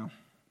only now.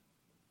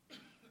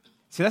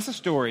 See, that's a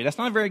story. That's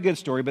not a very good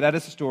story, but that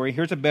is a story.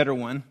 Here's a better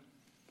one.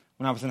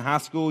 When I was in high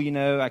school,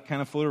 I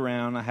kind of fooled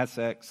around. I had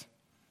sex.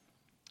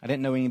 I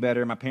didn't know any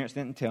better. My parents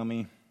didn't tell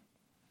me.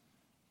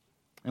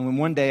 And when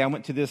one day I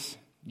went to this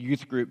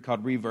youth group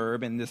called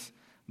Reverb, and this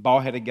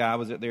bald-headed guy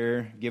was up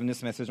there giving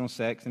this message on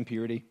sex and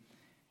purity.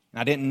 And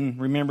I didn't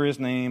remember his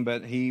name,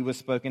 but he was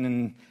spoken,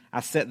 and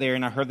I sat there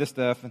and I heard this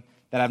stuff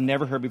that I've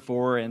never heard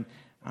before. And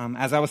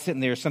as I was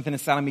sitting there, something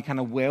inside of me kind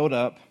of welled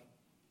up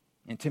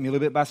and took me a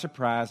little bit by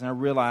surprise, and I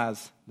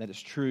realized that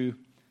it's true,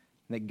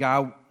 that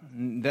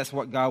that's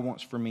what God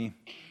wants for me.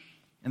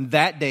 And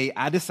that day,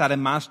 I decided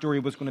my story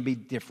was going to be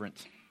different.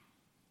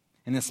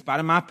 And in spite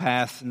of my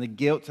past and the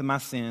guilt of my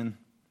sin,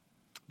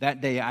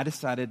 that day I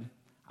decided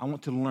I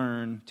want to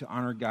learn to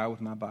honor God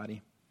with my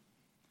body.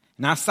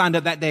 And I signed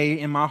up that day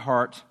in my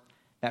heart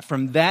that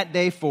from that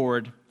day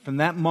forward, from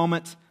that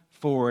moment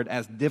forward,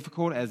 as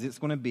difficult as it's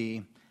going to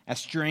be, as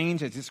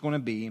strange as it's going to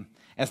be,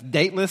 as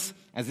dateless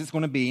as it's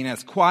going to be, and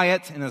as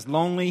quiet and as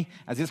lonely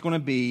as it's going to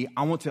be,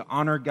 I want to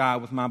honor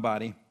God with my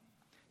body,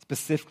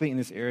 specifically in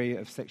this area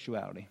of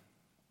sexuality.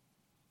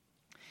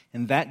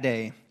 And that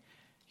day,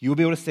 you'll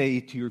be able to say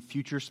to your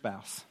future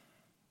spouse,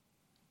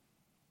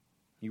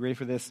 you ready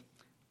for this?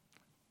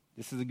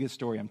 This is a good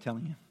story, I'm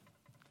telling you.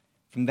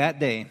 From that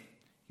day,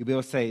 you'll be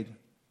able to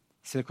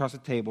sit across the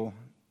table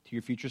to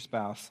your future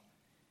spouse,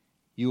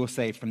 you will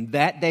say, from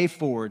that day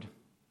forward,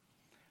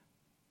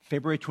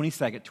 February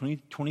 22nd,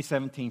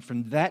 2017,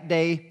 from that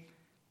day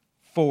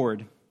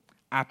forward,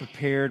 I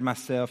prepared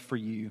myself for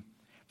you.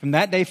 From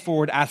that day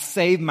forward, I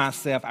saved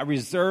myself. I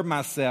reserved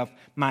myself,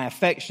 my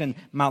affection,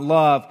 my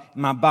love,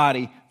 my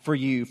body for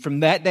you.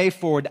 From that day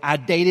forward, I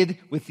dated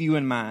with you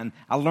in mind.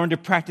 I learned to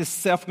practice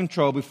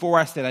self-control before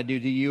I said I do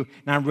to you,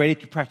 and I'm ready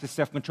to practice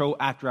self-control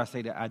after I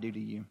say that I do to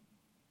you.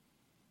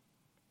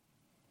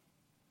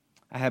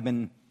 I have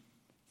been,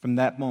 from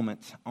that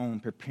moment on,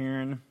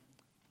 preparing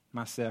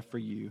myself for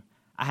you.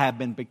 I have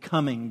been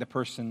becoming the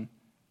person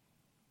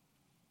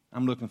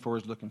I'm looking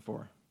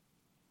for.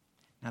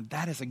 Now,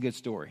 that is a good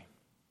story.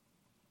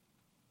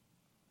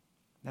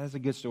 That is a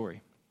good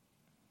story.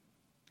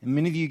 And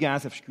many of you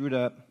guys have screwed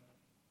up.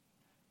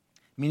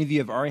 Many of you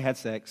have already had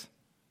sex.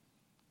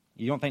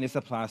 You don't think this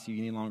applies to you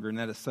any longer, and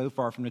that is so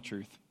far from the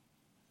truth.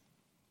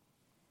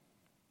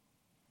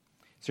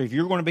 So if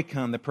you're going to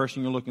become the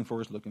person you're looking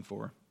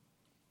for,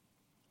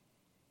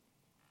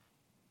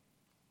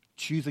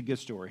 choose a good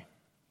story.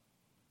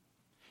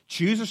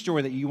 Choose a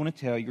story that you want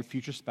to tell your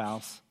future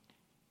spouse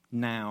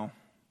now,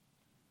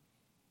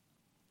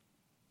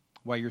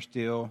 while you're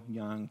still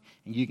young,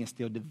 and you can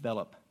still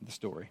develop the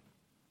story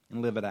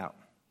and live it out.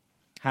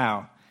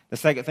 How? The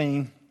second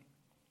thing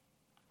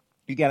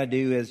you got to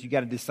do is you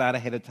got to decide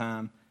ahead of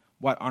time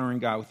what honoring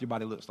God with your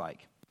body looks like.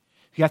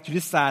 You have to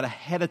decide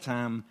ahead of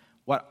time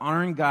what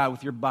honoring God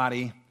with your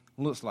body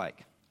looks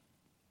like.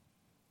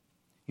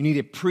 You need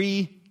to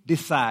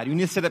pre-decide. You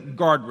need to set up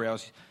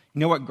guardrails. You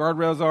know what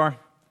guardrails are?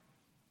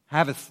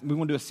 We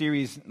want to do a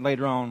series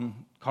later on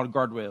called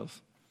Guardrails.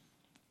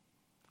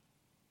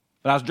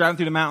 But I was driving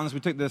through the mountains. We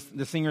took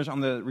the singers on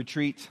the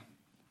retreat.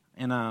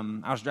 And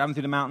I was driving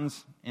through the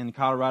mountains in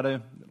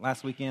Colorado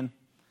last weekend.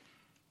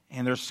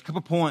 And there's a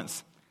couple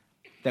points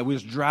that we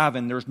was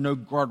driving. There's no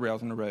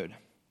guardrails on the road.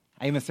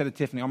 I even said to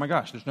Tiffany, oh my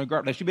gosh, there's no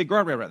guard. There should be a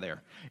guardrail right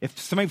there. If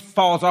somebody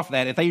falls off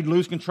that, if they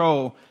lose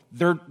control,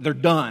 they're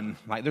done.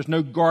 Like there's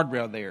no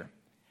guardrail there.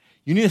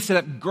 You need to set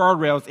up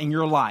guardrails in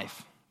your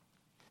life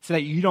so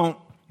that you don't,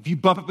 if you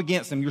bump up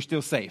against them, you're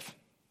still safe.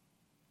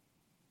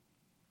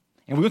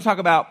 And we're going to talk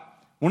about,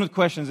 one of the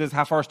questions is,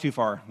 how far is too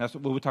far?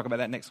 We'll talk about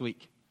that next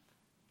week.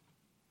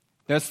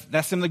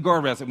 That's some of the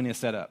guardrails that we need to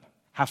set up.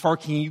 How far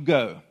can you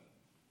go? And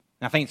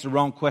I think it's the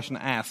wrong question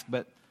to ask,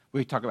 but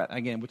we'll talk about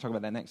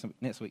that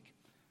next week.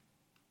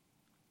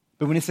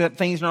 But we need to set up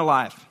things in our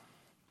life,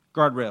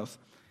 guardrails.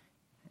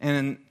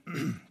 And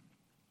you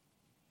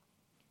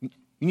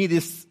need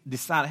to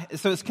decide.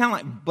 So it's kind of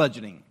like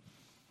budgeting.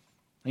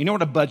 You know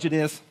what a budget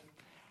is?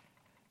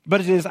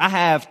 Budget is, I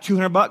have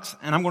 $200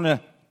 and I'm going to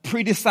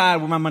pre-decide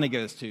where my money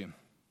goes to.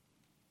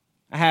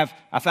 I have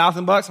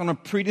 $1,000. I'm going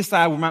to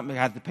pre-decide where I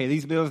have to pay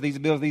these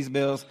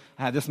bills.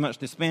 I have this much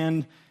to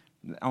spend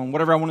on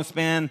whatever I want to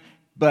spend.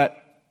 But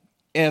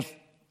if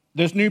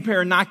those new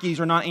pair of Nikes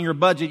are not in your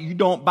budget, you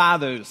don't buy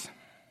those.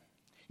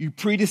 You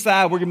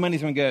pre-decide where your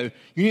money's going to go.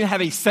 You need to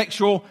have a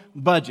sexual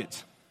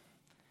budget.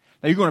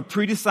 Now you're going to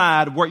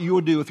pre-decide what you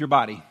will do with your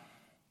body.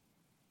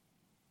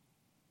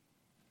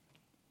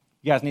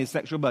 You guys need a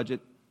sexual budget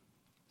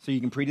so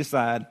you can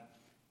pre-decide.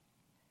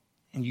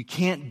 And you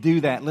can't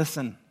do that.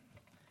 Listen,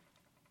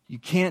 you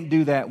can't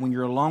do that when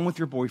you're alone with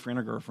your boyfriend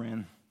or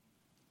girlfriend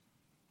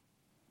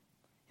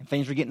and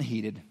things are getting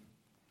heated.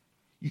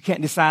 You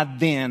can't decide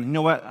then, you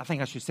know what, I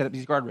think I should set up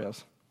these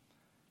guardrails.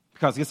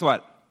 Because guess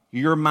what?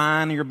 Your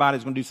mind and your body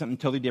is going to do something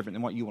totally different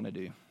than what you want to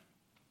do.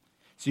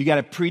 So you got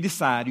to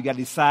pre-decide. You got to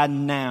decide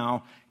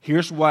now,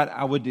 here's what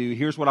I would do.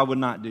 Here's what I would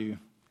not do.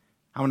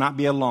 I would not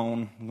be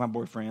alone with my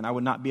boyfriend. I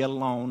would not be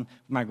alone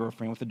with my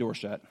girlfriend with the door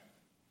shut.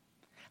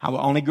 I will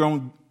only go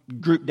on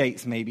group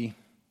dates maybe.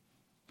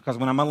 Because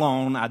when I'm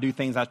alone, I do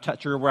things, I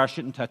touch her where I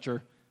shouldn't touch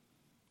her.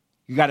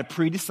 You got to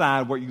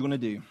pre-decide what you're going to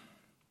do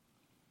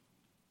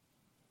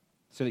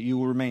so that you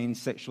will remain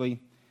sexually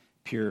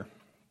pure.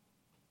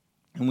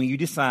 And when you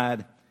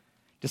decide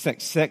to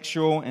set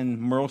sexual and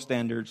moral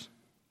standards,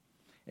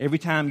 every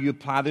time you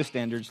apply those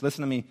standards,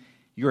 listen to me,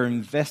 you are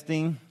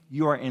investing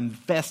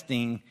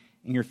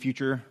in your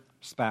future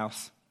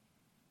spouse.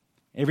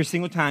 Every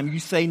single time you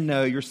say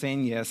no, you're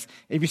saying yes.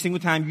 Every single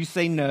time you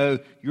say no,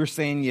 you're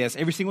saying yes.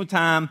 Every single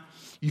time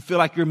you feel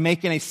like you're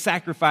making a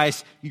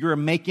sacrifice, you're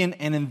making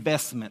an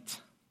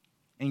investment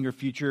in your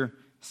future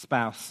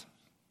spouse.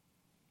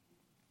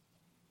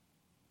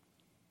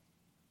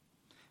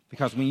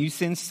 Because when you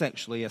sin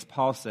sexually, as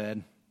Paul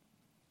said,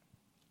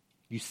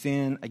 you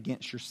sin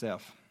against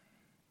yourself.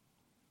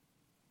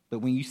 But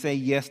when you say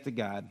yes to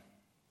God,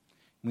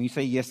 when you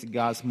say yes to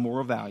God's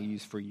moral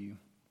values for you,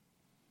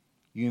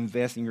 you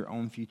invest in your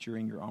own future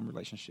and your own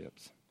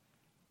relationships.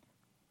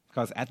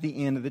 Because at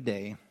the end of the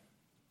day,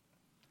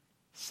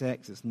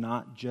 sex is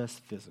not just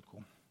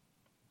physical.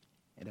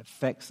 It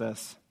affects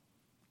us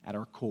at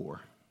our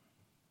core.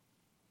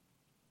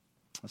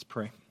 Let's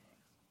pray.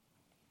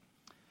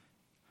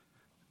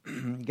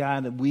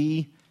 God,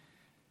 we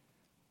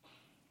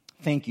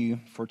thank you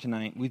for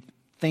tonight. We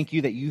thank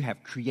you that you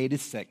have created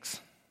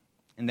sex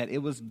and that it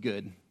was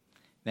good,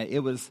 that it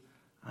was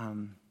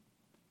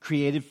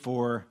created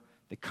for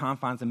the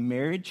confines of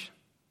marriage,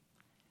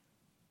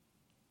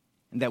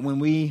 and that when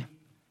we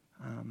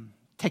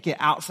take it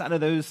outside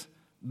of those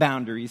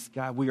boundaries,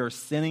 God, we are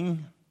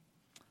sinning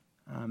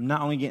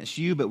not only against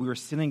you, but we were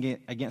sinning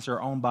against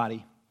our own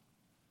body.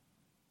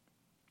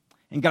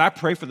 And God, I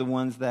pray for the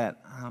ones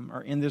that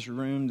are in this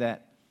room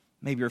that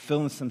maybe are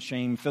feeling some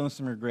shame, feeling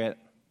some regret,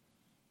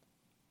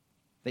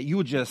 that you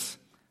would just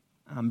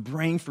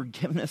bring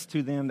forgiveness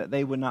to them, that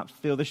they would not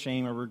feel the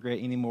shame or regret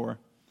anymore.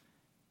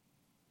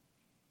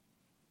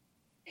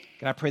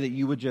 God, I pray that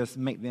you would just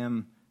make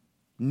them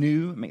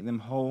new, make them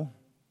whole.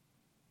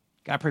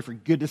 God, I pray for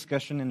good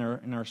discussion in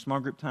our small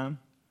group time.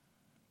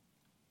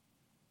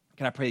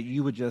 God, I pray that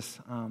you would just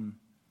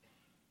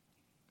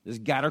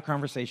guide our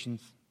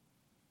conversations.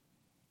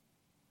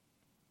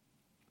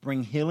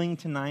 Bring healing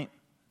tonight.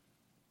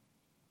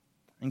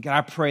 And God,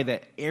 I pray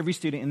that every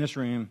student in this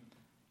room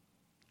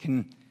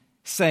can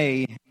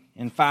say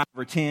in 5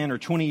 or 10 or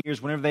 20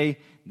 years, whenever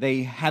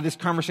they have this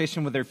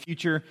conversation with their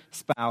future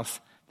spouse,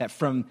 that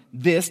from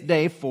this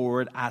day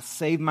forward, I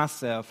save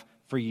myself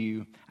for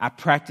you. I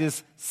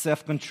practice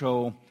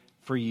self-control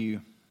for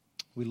you.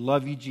 We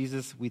love you,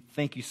 Jesus. We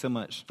thank you so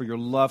much for your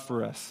love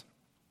for us.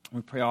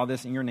 We pray all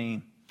this in your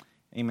name.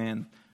 Amen.